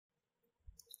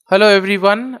Hello,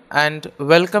 everyone, and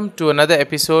welcome to another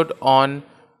episode on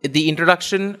the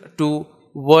introduction to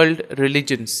world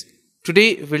religions.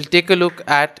 Today, we'll take a look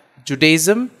at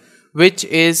Judaism, which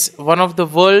is one of the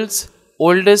world's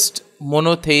oldest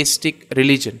monotheistic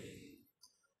religion.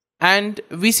 And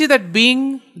we see that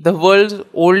being the world's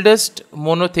oldest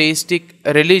monotheistic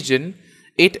religion,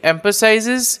 it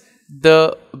emphasizes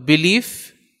the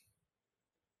belief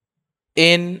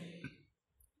in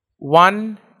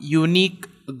one unique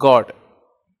God.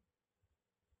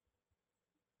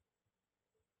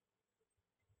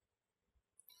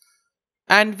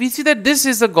 And we see that this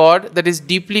is a God that is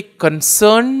deeply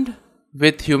concerned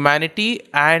with humanity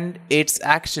and its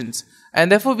actions. And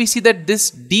therefore, we see that this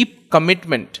deep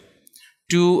commitment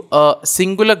to a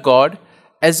singular God,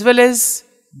 as well as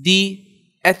the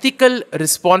ethical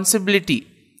responsibility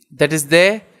that is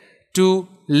there to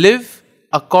live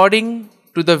according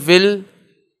to the will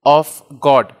of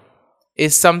God,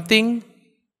 is something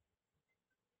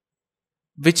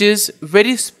which is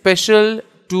very special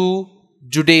to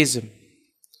Judaism.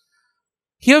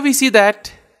 Here we see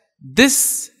that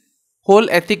this whole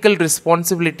ethical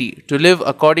responsibility to live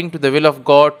according to the will of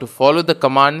God, to follow the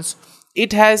commands,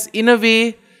 it has in a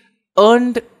way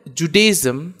earned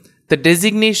Judaism the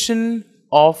designation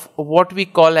of what we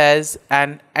call as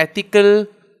an ethical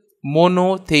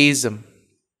monotheism.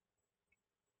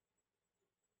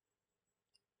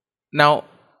 Now,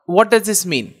 what does this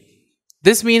mean?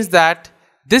 This means that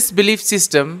this belief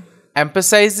system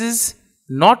emphasizes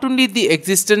not only the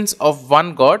existence of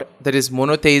one God, that is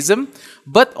monotheism,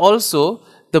 but also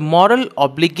the moral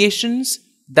obligations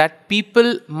that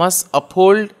people must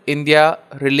uphold in their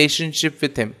relationship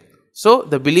with Him. So,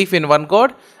 the belief in one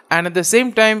God, and at the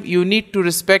same time, you need to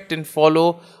respect and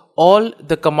follow all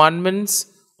the commandments,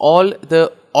 all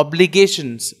the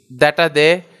obligations that are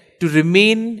there to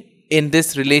remain in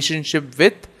this relationship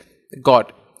with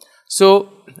God. So,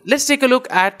 let's take a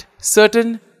look at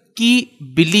certain key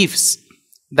beliefs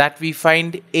that we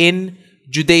find in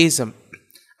Judaism.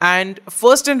 And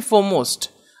first and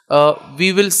foremost,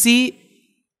 we will see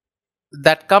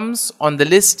that comes on the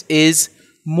list is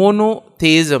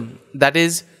monotheism, that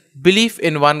is belief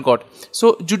in one God.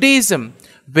 So, Judaism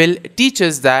will teach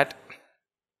us that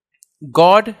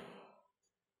God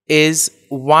is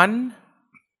one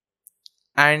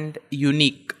and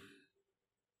unique.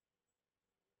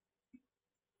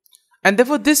 And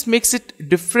therefore, this makes it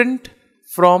different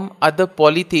from other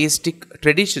polytheistic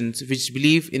traditions which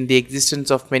believe in the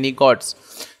existence of many gods.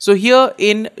 So, here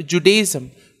in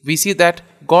Judaism, we see that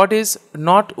God is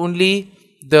not only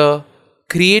the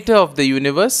creator of the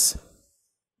universe,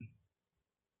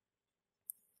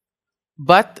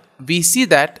 but we see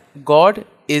that God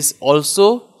is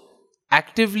also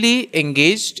actively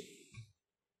engaged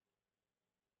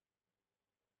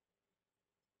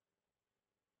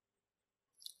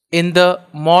in the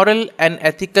moral and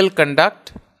ethical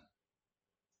conduct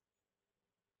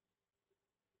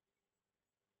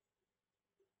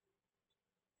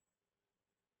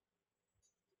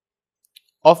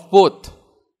of both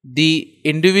the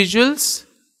individuals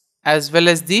as well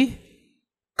as the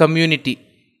community.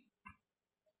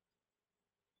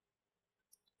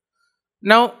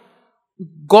 Now,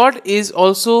 God is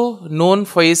also known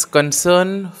for His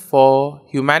concern for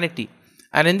humanity.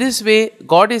 And in this way,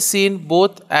 God is seen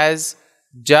both as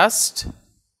just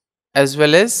as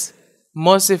well as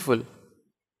merciful.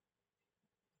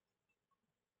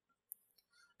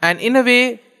 And in a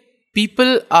way,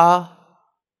 people are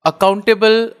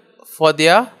accountable for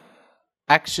their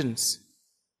actions.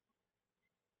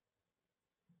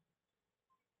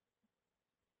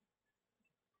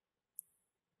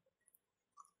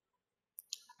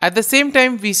 At the same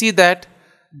time, we see that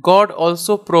God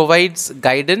also provides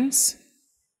guidance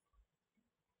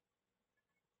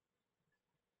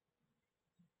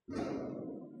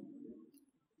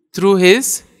through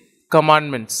His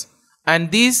commandments, and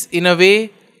these in a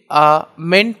way are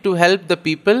meant to help the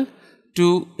people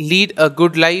to lead a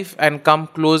good life and come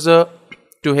closer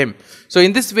to Him. So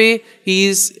in this way, He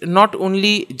is not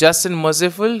only just and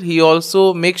merciful, He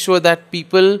also makes sure that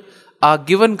people are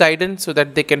given guidance so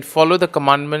that they can follow the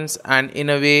commandments and in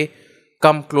a way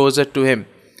come closer to Him.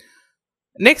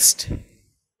 Next,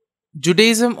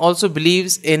 Judaism also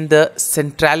believes in the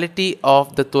centrality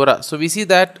of the Torah. So we see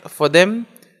that for them,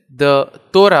 the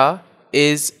Torah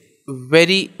is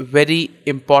very, very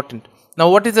important. Now,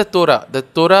 what is the Torah? The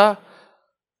Torah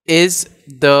is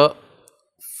the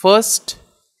first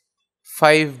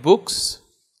 5 books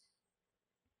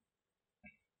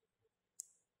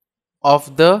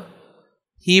of the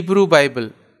Hebrew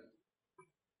Bible.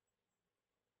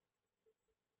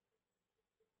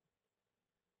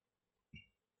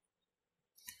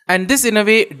 And this in a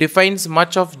way defines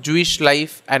much of Jewish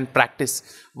life and practice.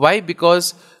 Why?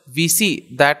 Because we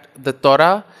see that the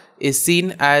Torah is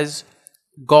seen as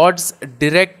God's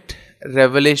direct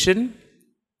revelation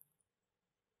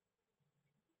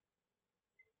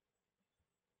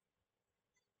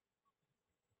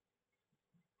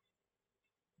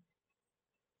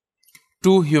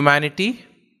to humanity,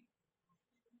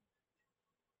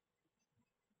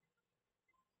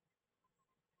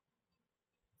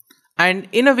 and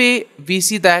in a way we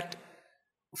see that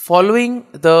following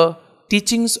the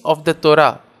teachings of the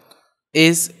Torah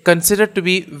is considered to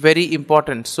be very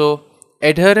important. So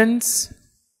adherence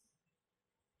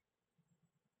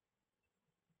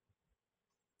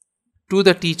to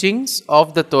the teachings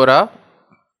of the Torah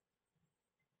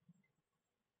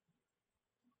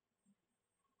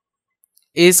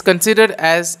is considered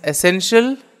as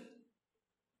essential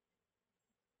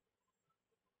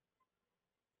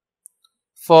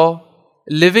for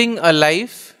living a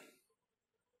life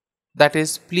that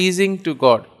is pleasing to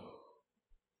God.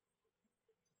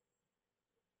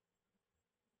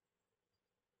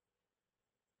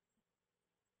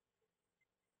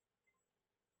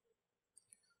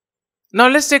 Now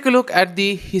let's take a look at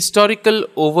the historical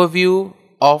overview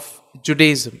of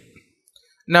Judaism.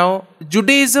 Now,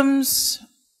 Judaism's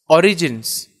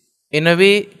origins in a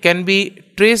way can be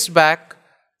traced back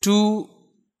to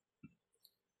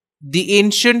the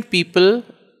ancient people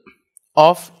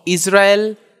of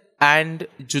Israel and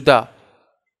Judah.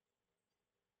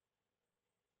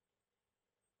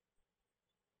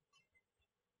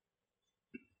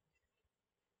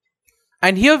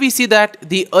 And here we see that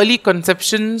the early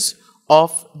conceptions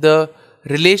of the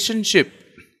relationship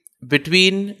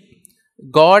between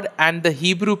God and the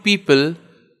Hebrew people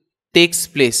takes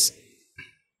place.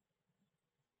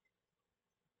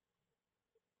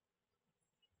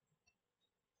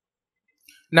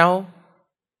 Now,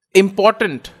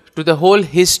 important to the whole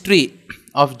history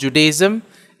of Judaism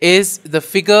is the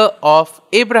figure of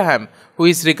Abraham, who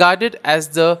is regarded as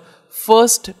the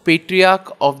first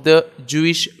patriarch of the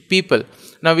Jewish people.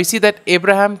 Now we see that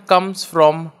Abraham comes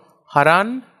from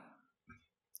Haran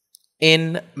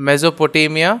in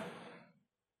Mesopotamia,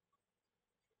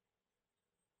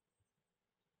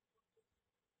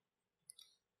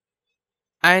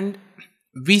 and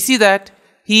we see that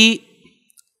he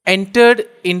entered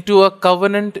into a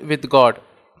covenant with God.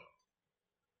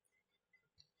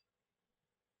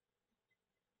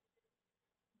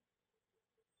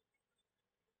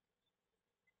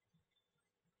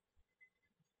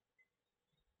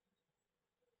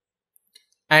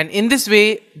 And in this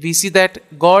way, we see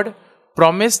that God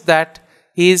promised that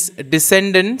his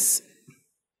descendants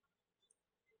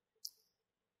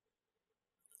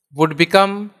would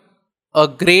become a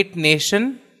great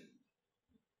nation,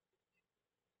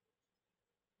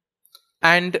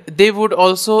 and they would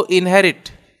also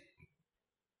inherit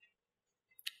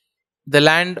the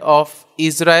land of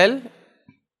Israel,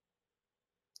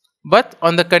 but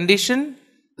on the condition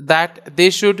that they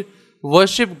should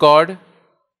worship God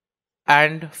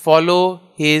and follow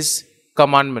his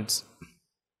commandments.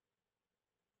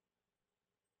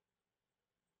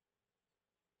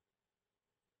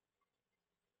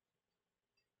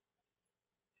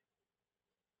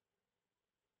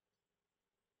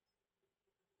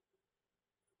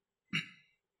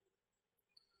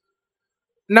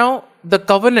 Now, the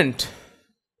covenant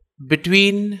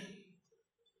between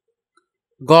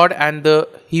God and the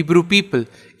Hebrew people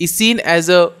is seen as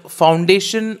a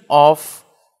foundation of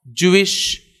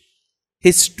Jewish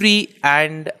history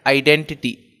and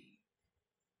identity.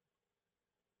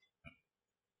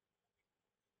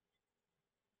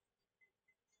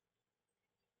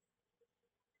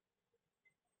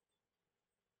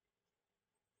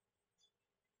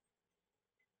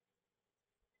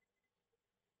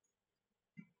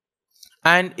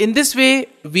 And in this way,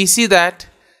 we see that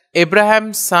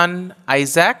Abraham's son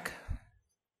Isaac,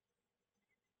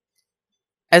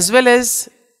 as well as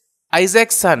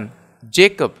Isaac's son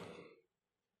Jacob,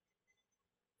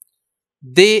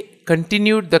 they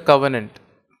continued the covenant.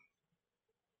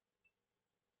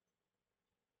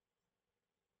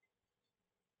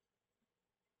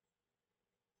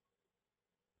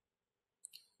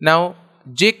 Now,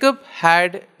 Jacob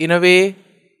had, in a way,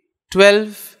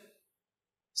 12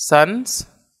 sons,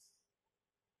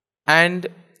 and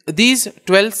these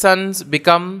 12 sons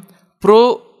become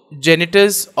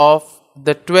progenitors of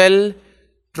the 12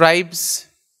 tribes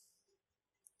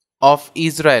of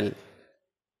Israel,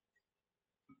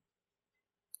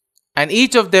 and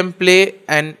each of them play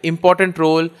an important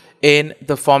role in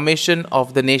the formation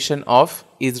of the nation of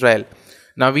Israel.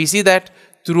 Now we see that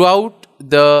throughout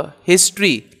the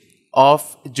history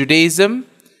of Judaism,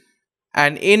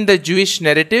 And in the Jewish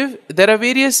narrative, there are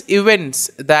various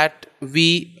events that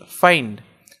we find.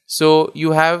 So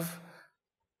you have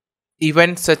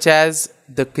events such as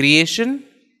the creation,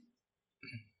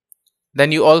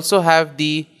 then you also have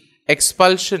the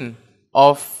expulsion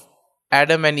of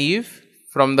Adam and Eve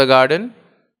from the garden.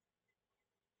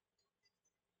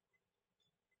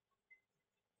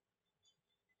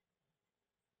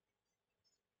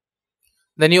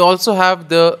 Then you also have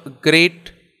the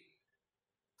great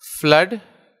flood,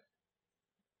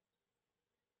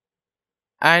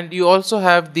 and you also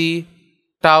have the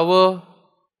Tower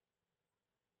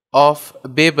of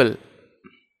Babel.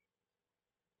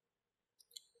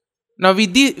 Now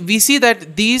we see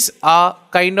that these are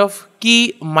kind of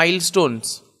key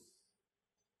milestones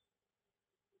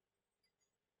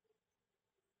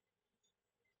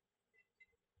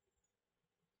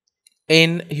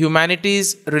in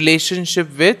humanity's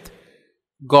relationship with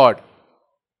God.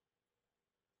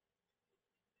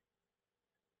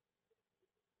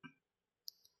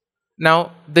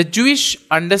 Now, the Jewish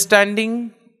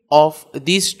understanding of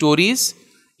these stories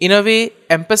in a way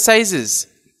emphasizes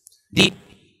the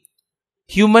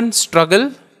human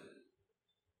struggle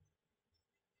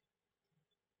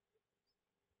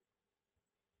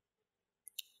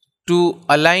to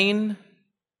align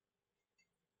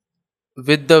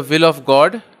with the will of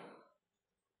God,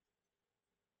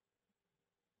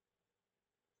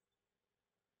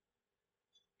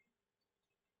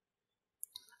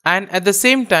 and at the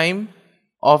same time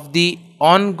of the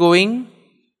ongoing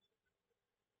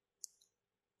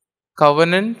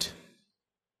covenant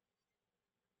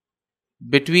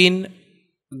between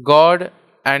God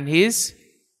and his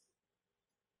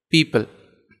people.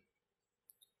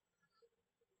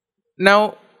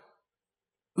 Now,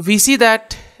 we see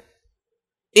that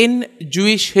in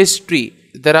Jewish history,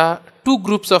 there are two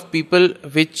groups of people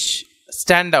which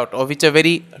stand out or which are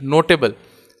very notable,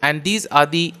 and these are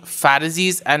the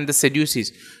Pharisees and the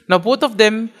Sadducees. Now, both of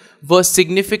them were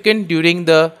significant during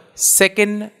the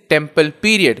Second Temple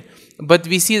period, but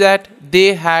we see that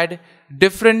they had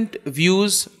different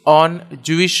views on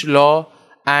Jewish law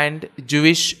and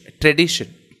Jewish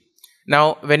tradition.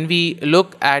 Now, when we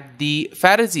look at the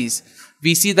Pharisees,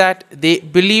 we see that they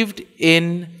believed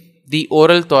in the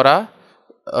oral Torah,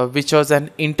 which was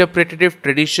an interpretative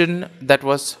tradition that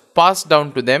was passed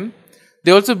down to them.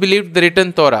 They also believed the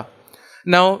written Torah.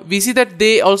 Now, we see that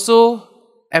they also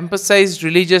emphasized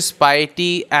religious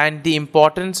piety and the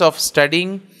importance of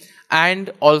studying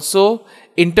and also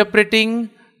interpreting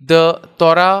the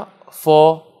Torah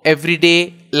for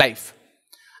everyday life.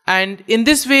 And in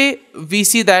this way, we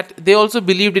see that they also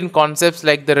believed in concepts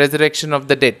like the resurrection of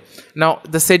the dead. Now,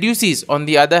 the Sadducees, on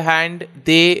the other hand,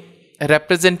 they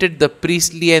represented the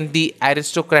priestly and the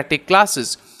aristocratic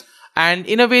classes. And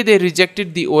in a way, they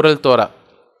rejected the oral Torah.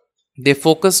 They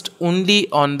focused only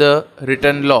on the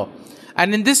written law.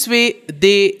 And in this way,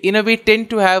 they in a way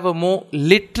tend to have a more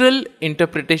literal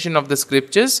interpretation of the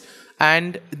scriptures,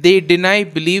 and they deny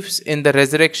beliefs in the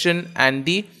resurrection and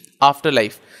the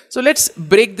afterlife. So let's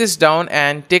break this down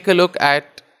and take a look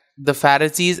at the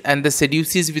Pharisees and the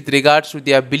Sadducees with regards to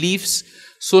their beliefs,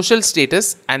 social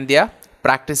status, and their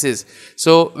practices.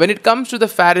 So when it comes to the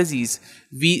Pharisees,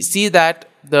 we see that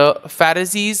the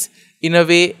Pharisees in a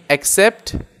way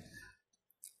accept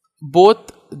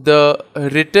both the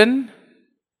written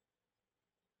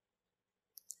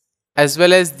as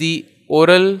well as the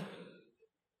oral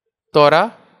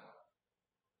Torah.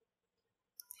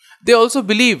 They also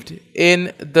believed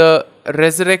in the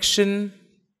resurrection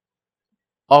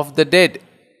of the dead.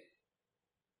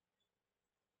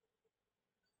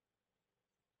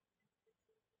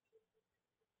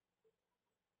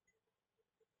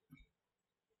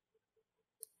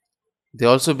 They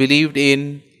also believed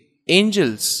in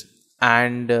angels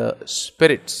and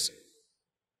spirits.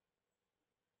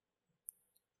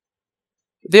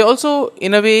 They also,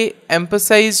 in a way,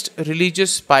 emphasized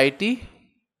religious piety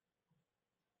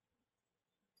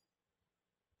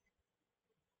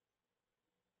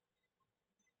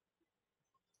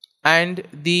and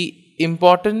the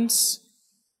importance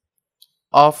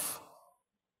of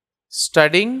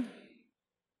studying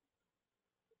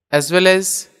as well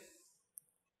as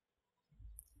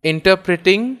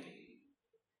interpreting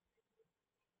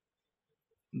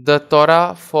the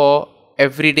Torah for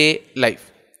everyday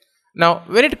life. Now,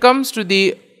 when it comes to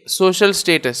the social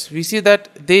status, we see that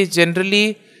they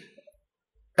generally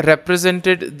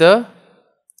represented the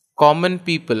common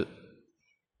people,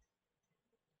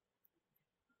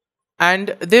 and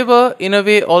they were in a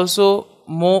way also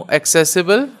more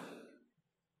accessible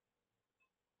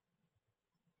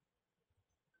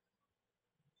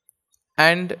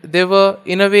and they were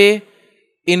in a way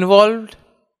involved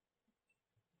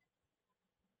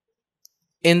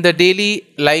in the daily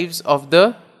lives of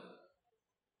the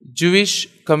Jewish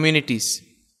communities.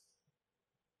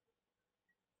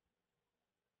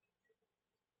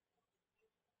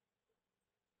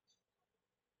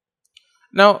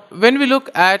 Now, when we look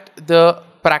at the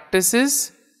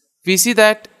practices, we see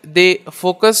that they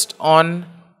focused on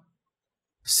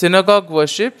synagogue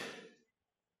worship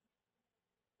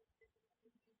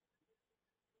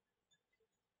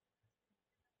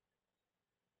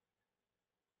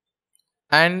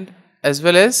and as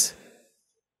well as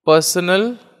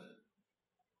personal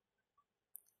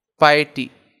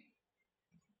piety.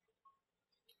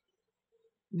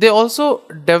 They also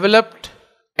developed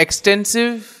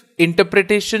extensive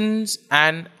interpretations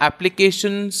and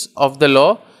applications of the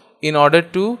law in order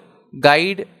to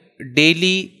guide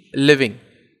daily living.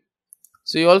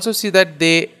 So you also see that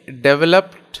they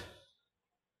developed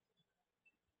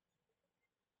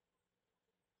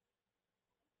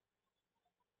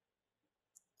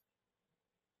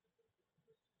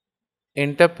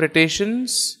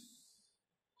interpretations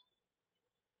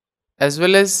as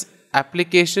well as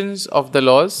applications of the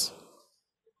laws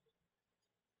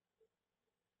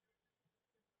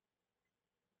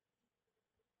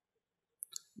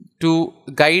to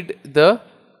guide the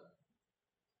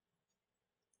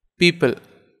people.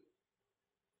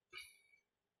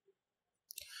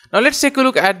 Now let's take a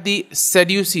look at the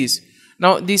Sadducees.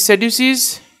 Now the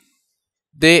Sadducees,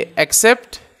 they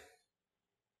accept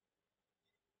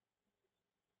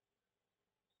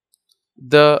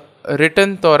the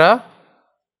written Torah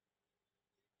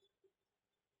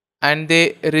and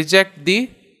they reject the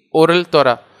oral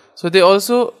Torah. So they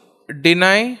also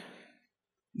deny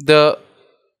the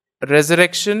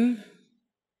resurrection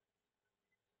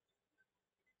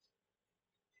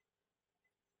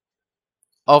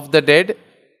of the dead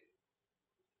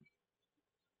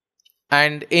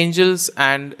and angels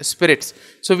and spirits.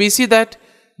 So we see that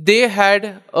they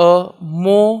had a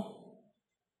more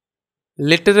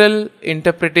literal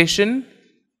interpretation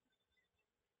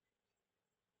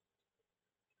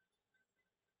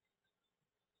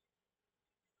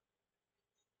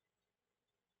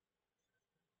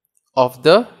of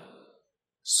the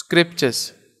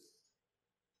scriptures.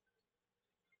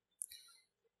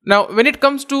 Now, when it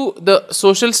comes to the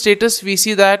social status, we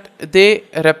see that they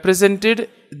represented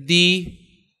the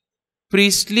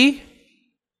priestly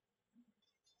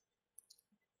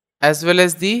as well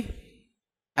as the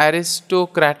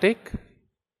aristocratic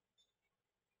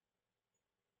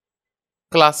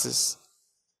classes.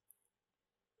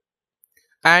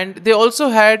 And they also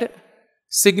had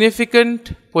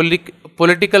significant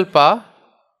political power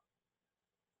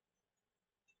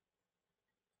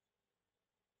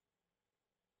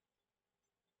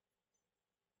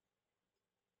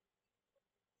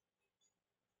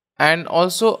and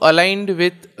also aligned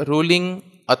with ruling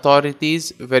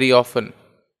authorities very often.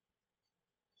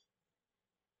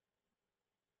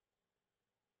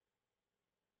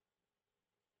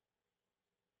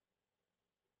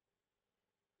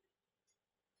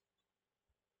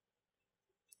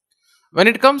 When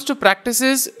it comes to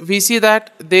practices, we see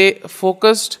that they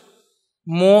focused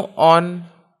more on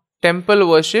temple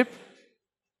worship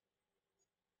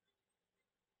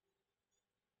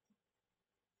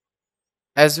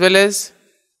as well as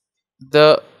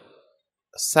the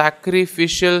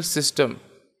sacrificial system.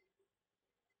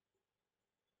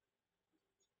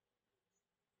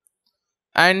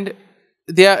 And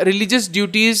their religious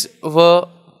duties were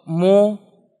more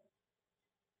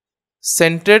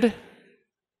centered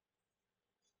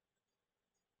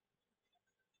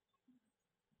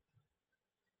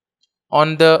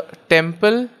on the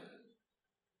temple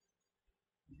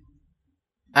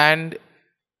and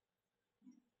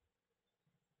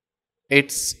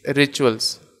its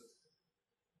rituals.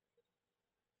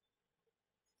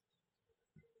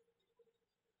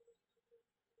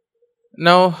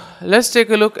 Now, let's take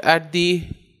a look at the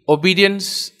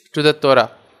obedience to the Torah.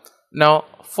 Now,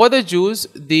 for the Jews,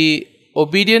 the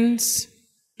obedience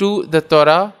to the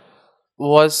Torah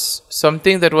was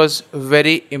something that was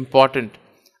very important.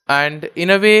 And in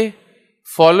a way,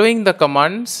 following the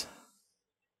commands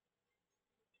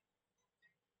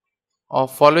or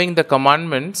following the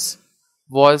commandments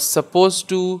was supposed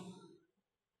to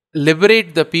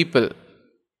liberate the people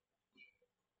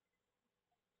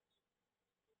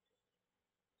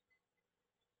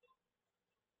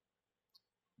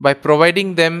by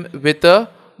providing them with a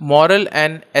moral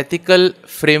and ethical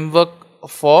framework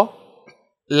for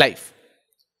life.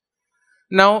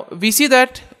 Now, we see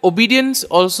that obedience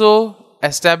also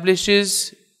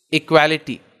establishes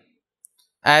equality,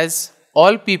 as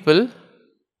all people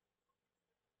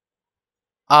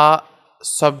are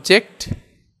subject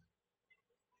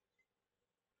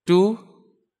to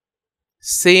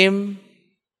same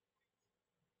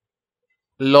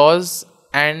laws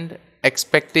and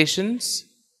expectations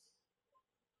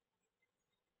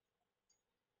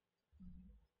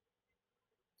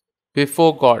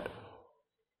before God.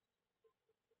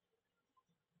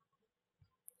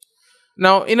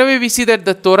 Now, in a way, we see that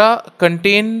the Torah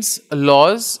contains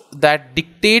laws that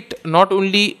dictate not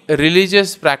only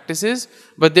religious practices,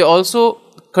 but they also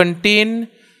contain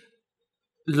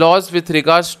laws with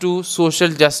regards to social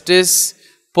justice,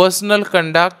 personal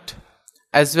conduct,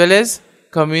 as well as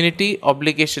community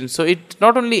obligations. So, it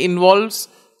not only involves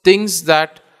things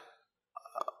that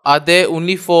are there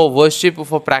only for worship or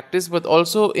for practice, but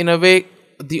also, in a way,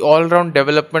 the all round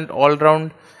development, all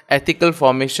round ethical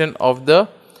formation of the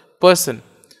person.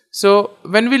 So,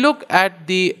 when we look at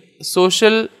the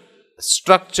social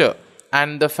structure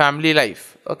and the family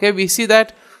life, okay, we see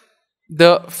that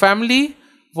the family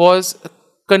was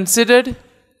considered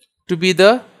to be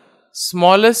the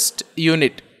smallest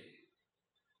unit,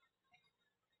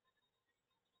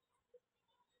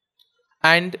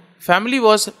 and family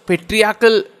was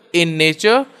patriarchal in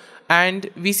nature,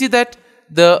 and we see that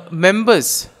the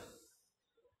members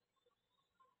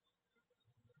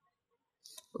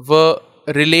were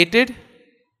related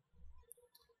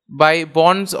by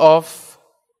bonds of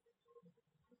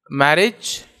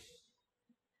marriage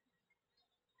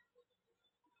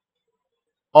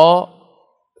or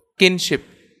kinship.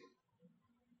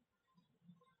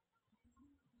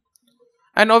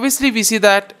 And obviously, we see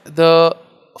that the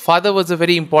father was a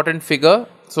very important figure,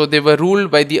 so they were ruled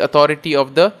by the authority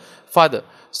of the father.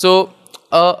 So,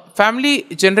 a family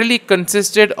generally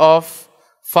consisted of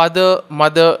father,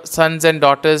 mother, sons and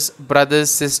daughters, brothers,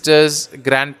 sisters,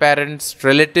 grandparents,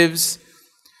 relatives,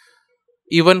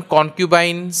 even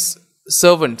concubines,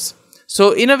 servants.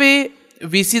 So, in a way,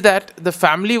 we see that the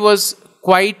family was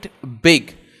quite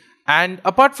big. And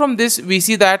apart from this, we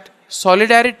see that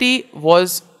solidarity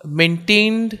was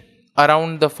maintained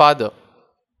around the father.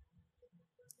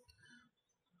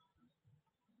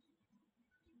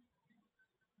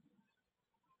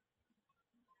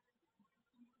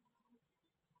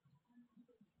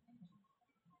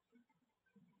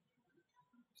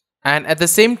 And at the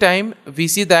same time, we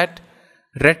see that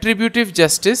retributive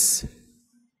justice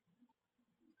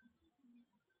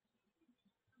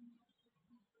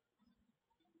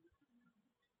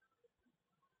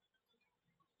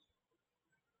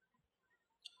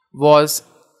was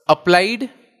applied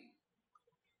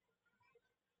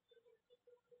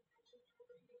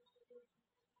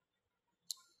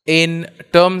in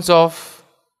terms of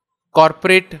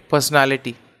corporate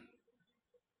personality.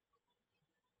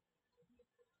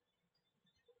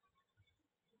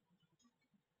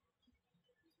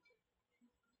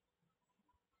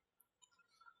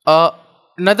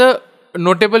 Another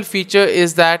notable feature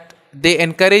is that they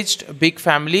encouraged big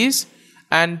families,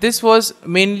 and this was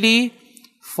mainly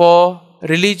for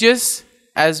religious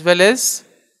as well as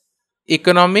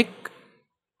economic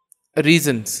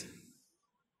reasons.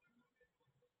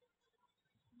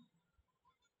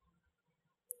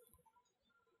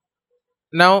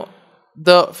 Now,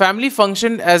 the family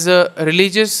functioned as a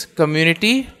religious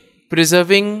community,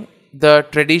 preserving the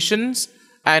traditions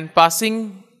and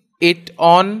passing it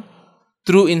on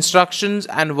through instructions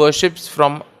and worships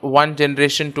from one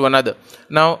generation to another.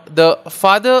 Now, the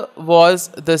father was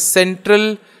the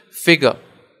central figure.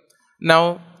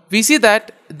 Now, we see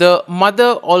that the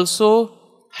mother also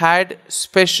had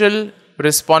special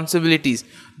responsibilities.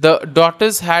 The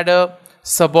daughters had a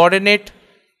subordinate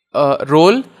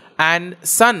role, and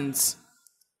sons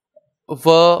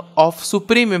were of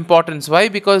supreme importance. Why?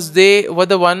 Because they were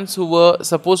the ones who were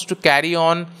supposed to carry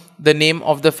on the name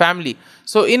of the family.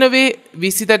 So, in a way, we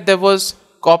see that there was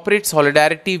corporate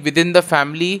solidarity within the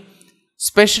family.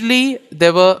 Especially,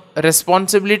 there were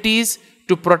responsibilities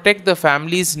to protect the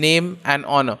family's name and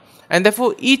honor. And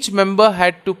therefore, each member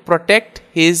had to protect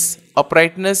his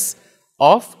uprightness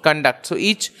of conduct. So,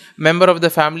 each member of the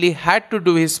family had to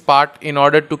do his part in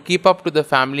order to keep up to the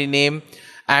family name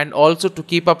and also to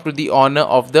keep up to the honor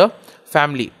of the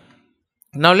family.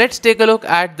 Now, let's take a look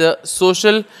at the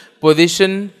social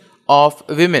position of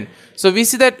women. So, we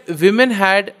see that women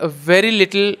had a very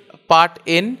little part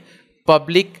in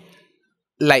public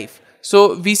life.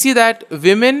 So, we see that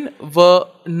women were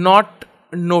not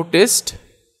noticed,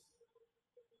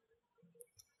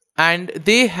 and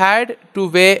they had to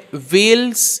wear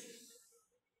veils,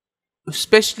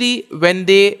 especially when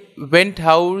they went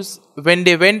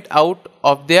out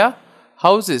of their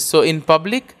houses. So, in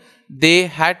public, they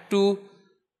had to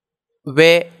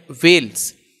wear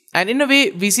veils. And in a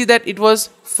way, we see that it was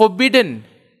forbidden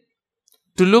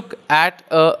to look at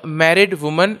a married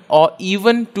woman or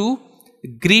even to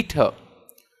greet her.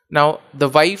 Now, the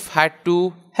wife had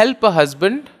to help her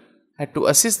husband, had to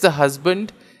assist the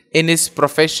husband in his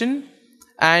profession,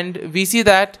 and we see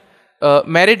that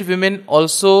married women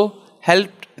also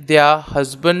helped their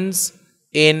husbands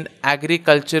in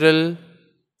agricultural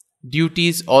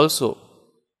duties also.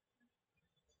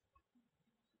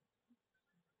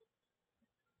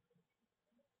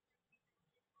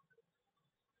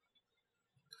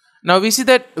 Now we see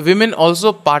that women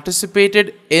also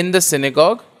participated in the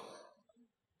synagogue,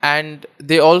 and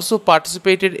they also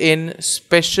participated in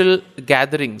special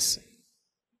gatherings.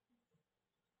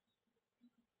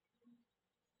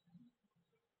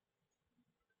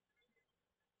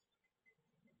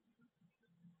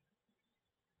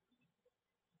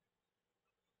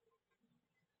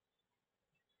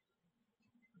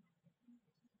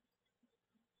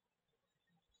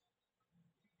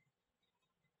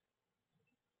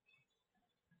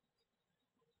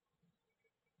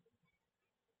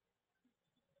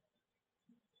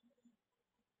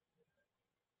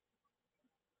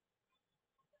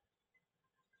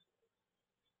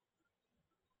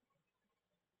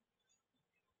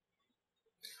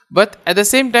 But at the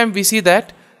same time, we see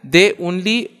that they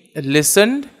only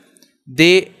listened,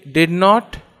 they did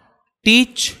not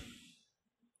teach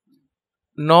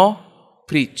nor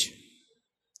preach.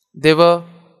 They were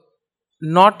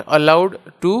not allowed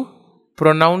to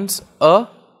pronounce a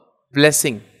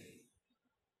blessing.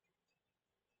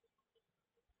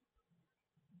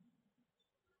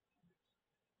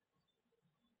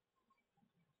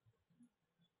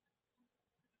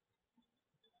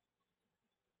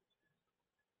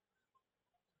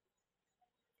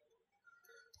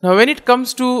 Now, when it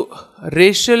comes to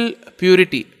racial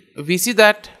purity, we see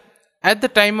that at the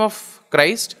time of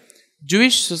Christ,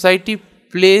 Jewish society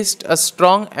placed a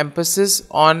strong emphasis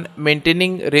on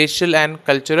maintaining racial and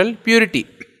cultural purity.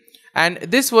 And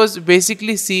this was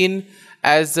basically seen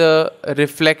as a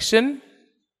reflection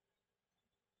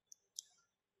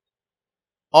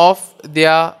of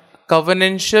their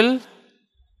covenantal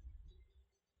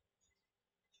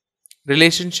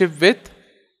relationship with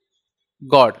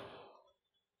God.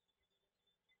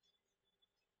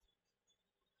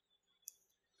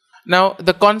 Now,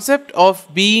 the concept of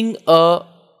being a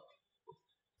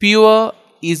pure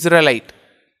Israelite,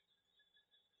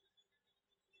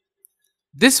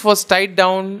 this was tied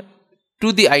down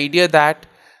to the idea that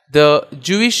the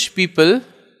Jewish people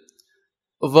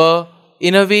were,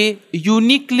 in a way,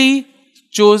 uniquely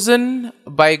chosen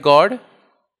by God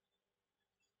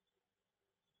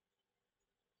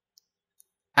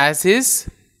as His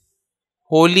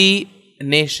holy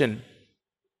nation.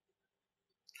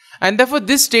 And therefore,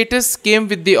 this status came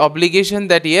with the obligation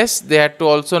that yes, they had to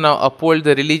also now uphold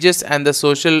the religious and the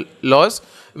social laws,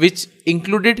 which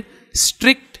included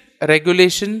strict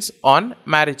regulations on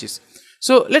marriages.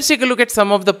 So, let's take a look at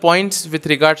some of the points with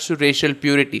regards to racial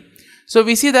purity. So,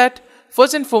 we see that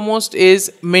first and foremost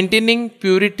is maintaining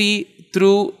purity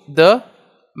through the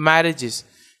marriages.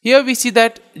 Here we see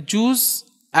that Jews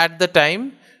at the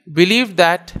time believed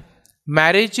that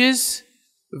marriages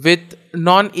with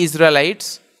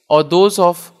non-Israelites or those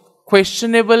of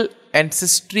questionable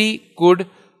ancestry could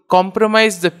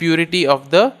compromise the purity of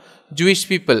the Jewish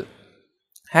people.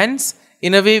 Hence,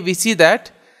 in a way, we see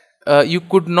that you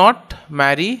could not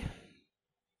marry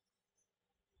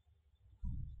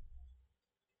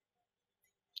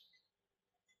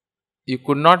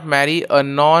a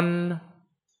non-Israelite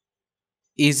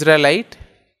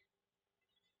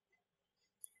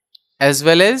as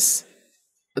well as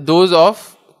those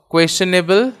of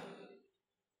questionable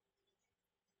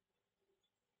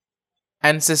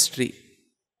ancestry.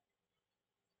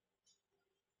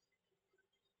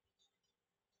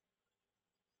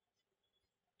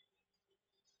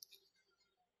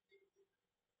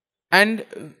 And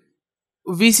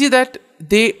we see that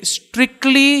they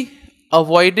strictly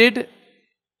avoided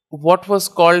what was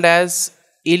called as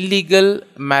illegal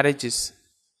marriages.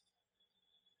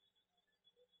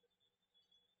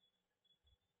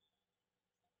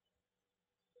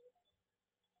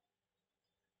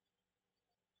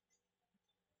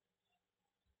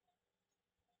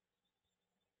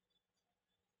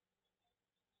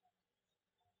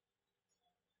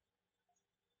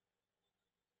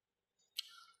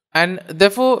 And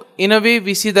therefore, in a way,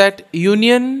 we see that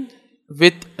union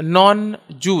with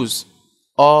non-Jews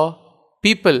or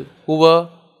people who were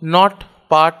not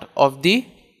part of the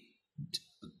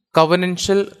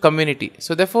covenantal community.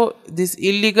 So, therefore, these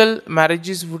illegal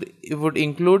marriages would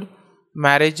include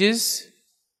marriages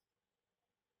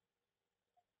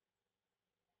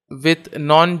with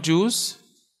non-Jews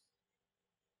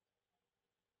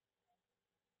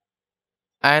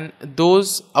and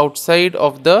those outside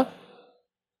of the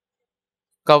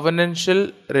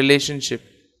covenantal relationship.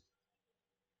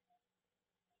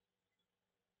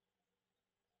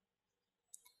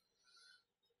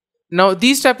 Now,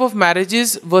 these type of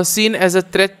marriages were seen as a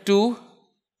threat to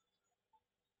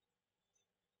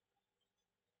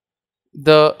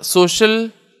the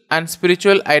social and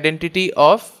spiritual identity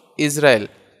of Israel.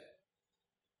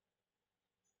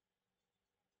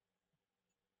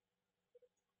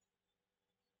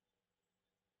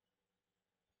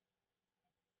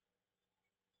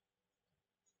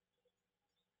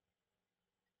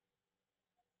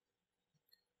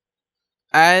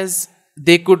 As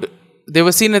they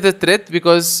were seen as a threat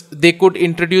because they could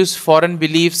introduce foreign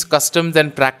beliefs, customs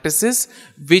and practices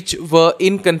which were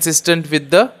inconsistent with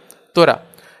the Torah.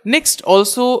 Next,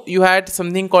 also you had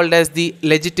something called as the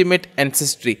legitimate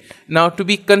ancestry. Now, to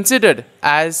be considered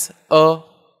as a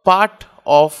part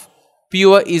of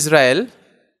pure Israel,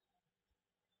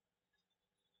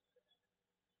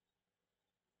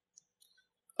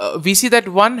 we see that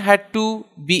one had to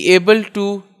be able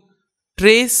to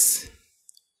trace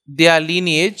their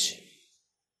lineage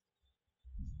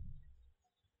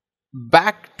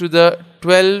back to the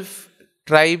 12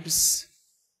 tribes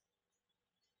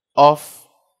of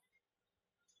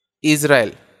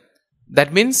Israel.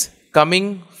 That means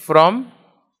coming from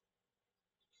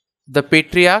the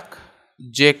patriarch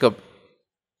Jacob.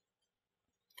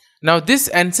 Now, this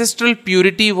ancestral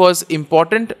purity was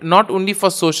important not only for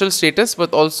social status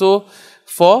but also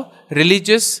for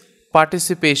religious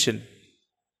participation.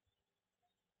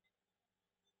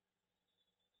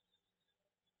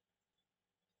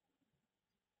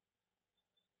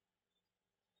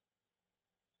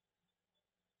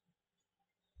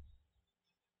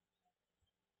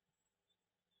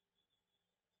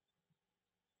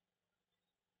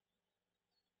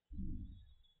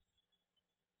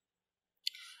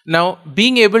 Now,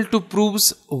 being able to prove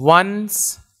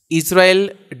one's Israel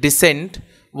descent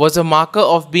was a marker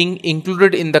of being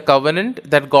included in the covenant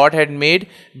that God had made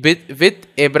with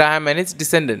Abraham and his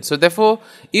descendants. So, therefore,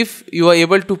 if you are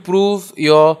able to prove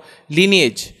your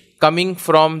lineage coming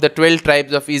from the 12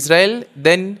 tribes of Israel,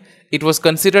 then it was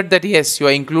considered that yes, you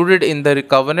are included in the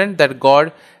covenant that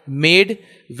God made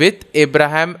with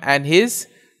Abraham and his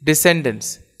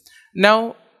descendants.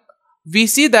 Now, we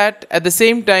see that at the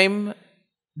same time,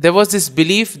 there was this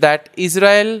belief that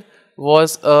Israel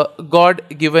was a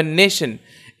God-given nation.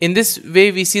 In this way,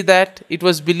 we see that it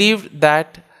was believed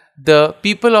that the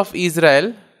people of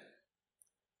Israel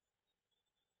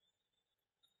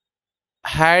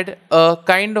had a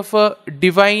kind of a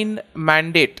divine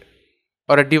mandate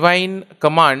or a divine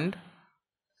command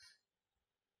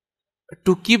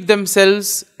to keep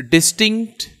themselves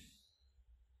distinct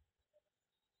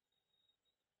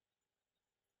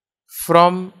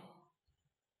from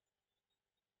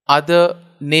other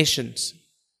nations.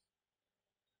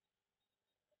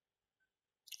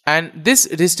 And this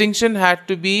distinction had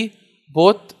to be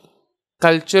both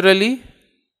culturally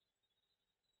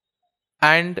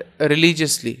and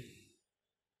religiously.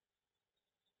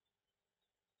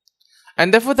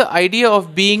 And therefore, the idea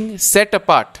of being set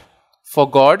apart for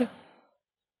God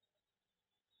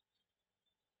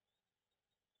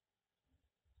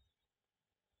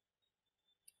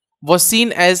was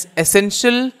seen as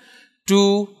essential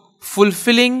to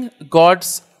fulfilling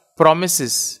God's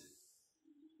promises.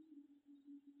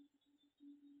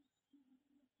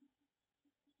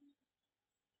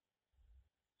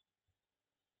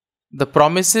 The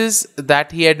promises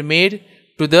that he had made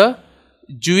to the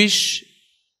Jewish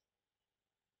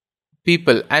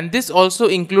people, and this also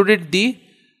included the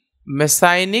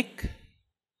messianic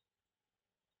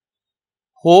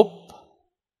hope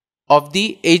of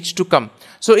the age to come.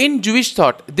 So in Jewish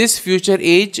thought, this future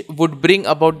age would bring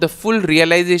about the full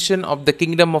realization of the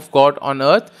kingdom of God on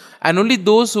earth, and only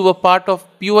those who were part of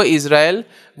pure Israel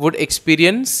would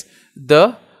experience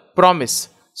the promise.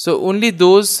 So only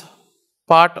those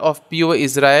part of pure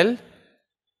Israel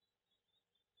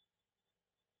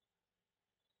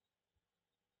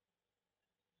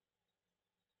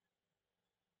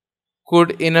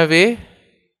could in a way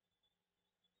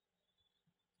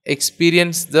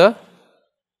experience the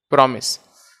promise.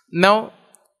 Now,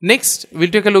 next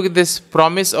we'll take a look at this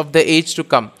promise of the age to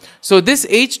come. So this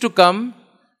age to come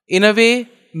in a way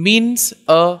means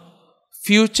a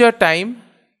future time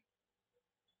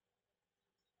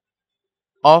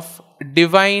of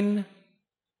divine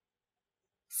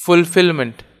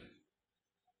fulfillment.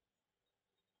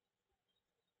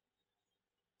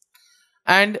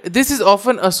 And this is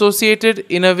often associated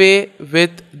in a way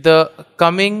with the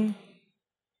coming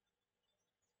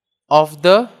of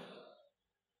the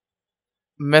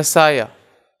Messiah.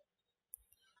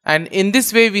 And in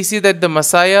this way we see that the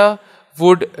Messiah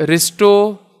would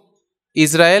restore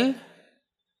Israel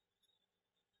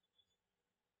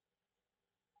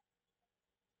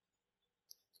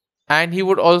and he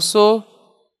would also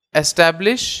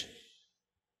establish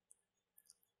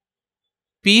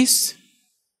peace,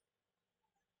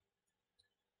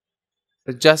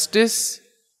 justice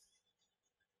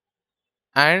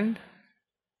and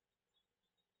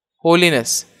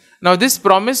holiness. Now this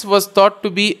promise was thought to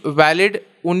be valid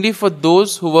only for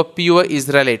those who were pure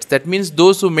Israelites. That means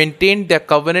those who maintained their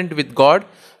covenant with God,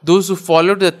 those who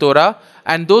followed the Torah,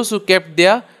 and those who kept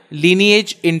their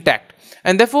lineage intact.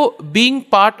 And therefore, being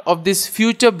part of this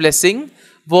future blessing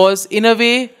was in a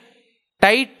way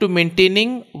tied to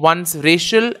maintaining one's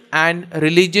racial and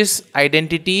religious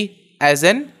identity as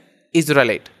an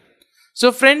Israelite.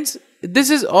 So friends, this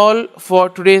is all for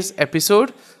today's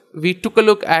episode. We took a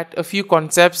look at a few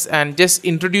concepts and just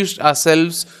introduced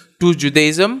ourselves to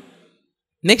Judaism.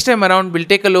 Next time around, we'll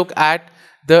take a look at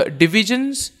the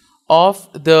divisions of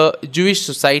the Jewish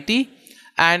society,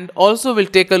 and also we'll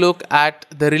take a look at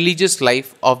the religious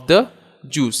life of the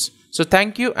Jews. So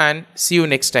thank you and see you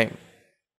next time.